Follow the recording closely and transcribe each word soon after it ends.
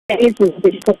is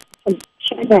because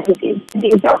China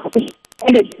is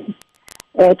energy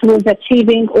towards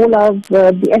achieving all of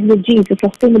the SDGs, the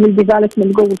Sustainable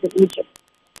Development Goals of Egypt.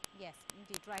 Yes,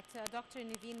 indeed, right. Dr.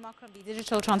 Nevine Makram, the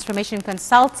Digital Transformation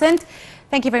Consultant.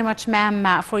 Thank you very much,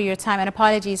 ma'am, for your time, and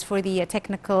apologies for the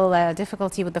technical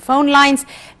difficulty with the phone lines.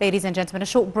 Ladies and gentlemen, a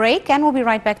short break, and we'll be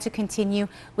right back to continue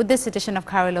with this edition of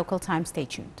Cairo Local Time. Stay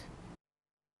tuned.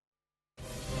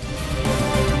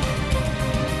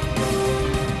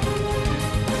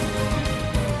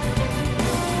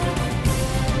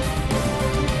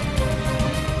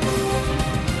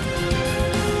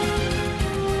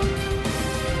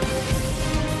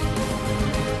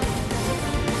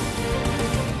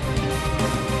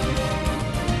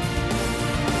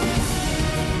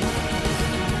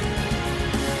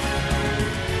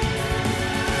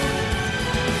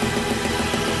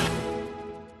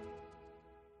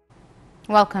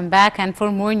 Welcome back, and for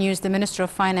more news, the Minister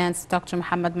of Finance, Dr.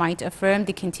 Mohammed Might, affirmed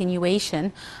the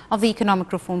continuation of the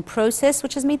economic reform process,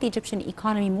 which has made the Egyptian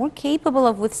economy more capable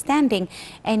of withstanding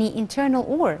any internal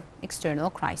or external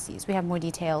crises. We have more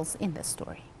details in this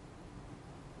story.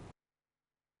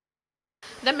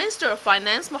 The Minister of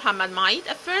Finance, Mohammed Might,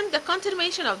 affirmed the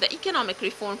continuation of the economic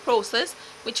reform process,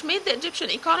 which made the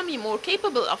Egyptian economy more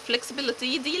capable of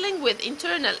flexibility, dealing with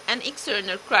internal and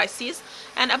external crises,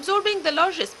 and absorbing the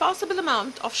largest possible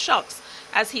amount of shocks,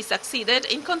 as he succeeded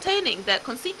in containing the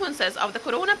consequences of the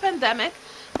corona pandemic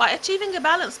by achieving a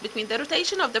balance between the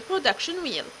rotation of the production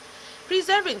wheel,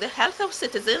 preserving the health of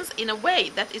citizens in a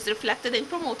way that is reflected in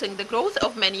promoting the growth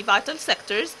of many vital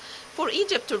sectors, for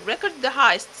Egypt to record the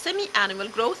highest semi-annual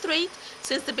growth rate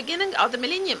since the beginning of the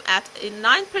millennium at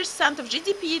 9% of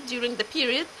GDP during the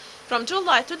period from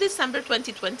July to December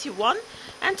 2021,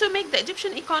 and to make the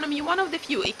Egyptian economy one of the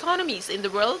few economies in the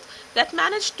world that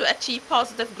managed to achieve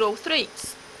positive growth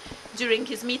rates. During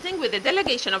his meeting with a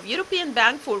delegation of European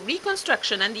Bank for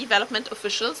Reconstruction and Development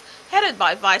officials headed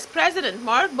by Vice President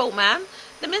Mark Bowman,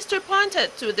 the minister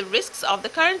pointed to the risks of the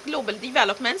current global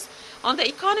developments on the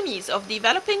economies of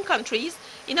developing countries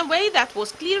in a way that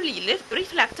was clearly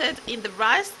reflected in the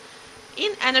rise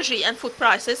in energy and food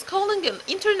prices, calling on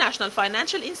international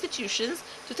financial institutions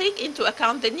to take into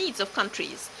account the needs of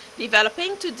countries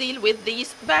developing to deal with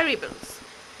these variables.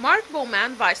 Mark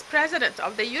Bowman, Vice President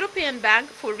of the European Bank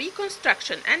for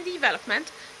Reconstruction and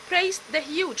Development, praised the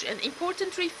huge and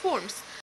important reforms